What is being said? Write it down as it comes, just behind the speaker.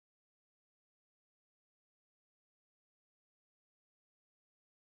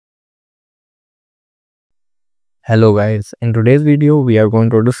Hello guys, in today's video we are going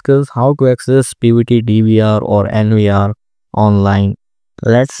to discuss how to access TVT DVR or NVR online.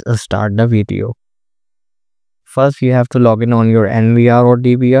 Let's start the video. First you have to log in on your NVR or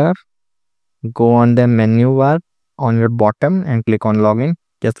DVR. Go on the menu bar on your bottom and click on login.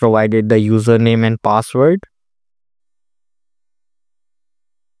 Just provide it the username and password.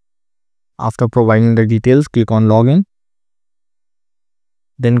 After providing the details, click on login.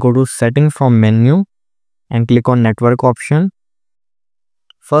 Then go to settings from menu and click on network option.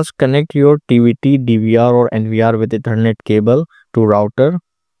 First connect your TVT DVR or NVR with Ethernet cable to router.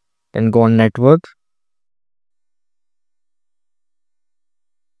 Then go on network.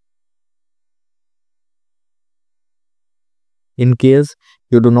 In case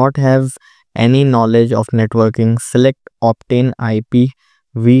you do not have any knowledge of networking, select obtain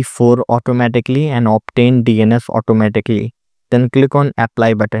IPv4 automatically and obtain DNS automatically. Then click on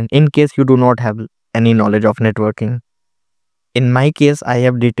apply button in case you do not have any knowledge of networking. In my case, I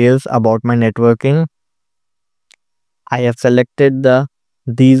have details about my networking. I have selected I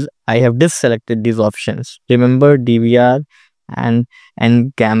have deselected these options. Remember, DVR and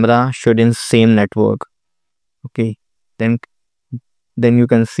camera should in same network. Okay, then you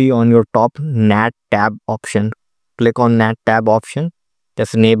can see on your top NAT tab option. Click on NAT tab option.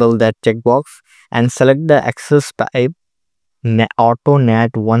 Just enable that checkbox and select the access type auto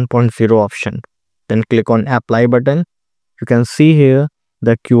NAT 1.0 option. Then click on apply button. You can see here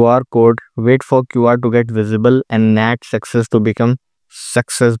the QR code. Wait for QR to get visible and NAT success to become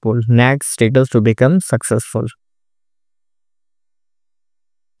successful. NAT status to become successful.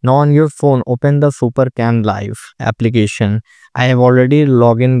 Now on your phone, open the SuperCam Live application. I have already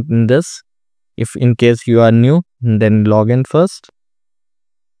logged in this. If in case you are new, then log in first.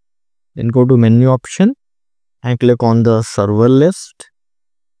 Then go to menu option and click on the server list.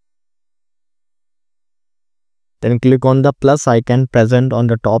 Then click on the plus icon present on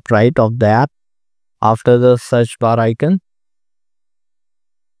the top right of the app after the search bar icon.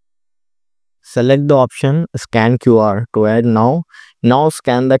 Select the option scan QR to add now. Now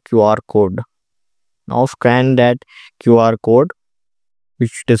scan the QR code. Now scan that QR code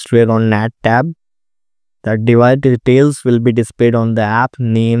which displayed on NAT tab. The device details will be displayed on the app.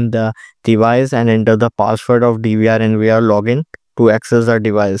 Name the device and enter the password of DVR and NVR login to access the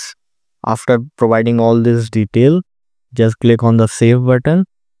device. After providing all this detail, just click on the save button.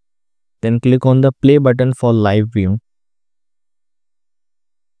 Then click on the play button for live view.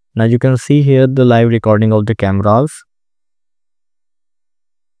 Now you can see here the live recording of the cameras.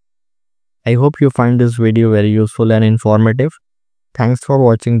 I hope you find this video very useful and informative. Thanks for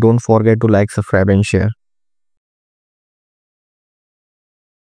watching. Don't forget to like, subscribe and share.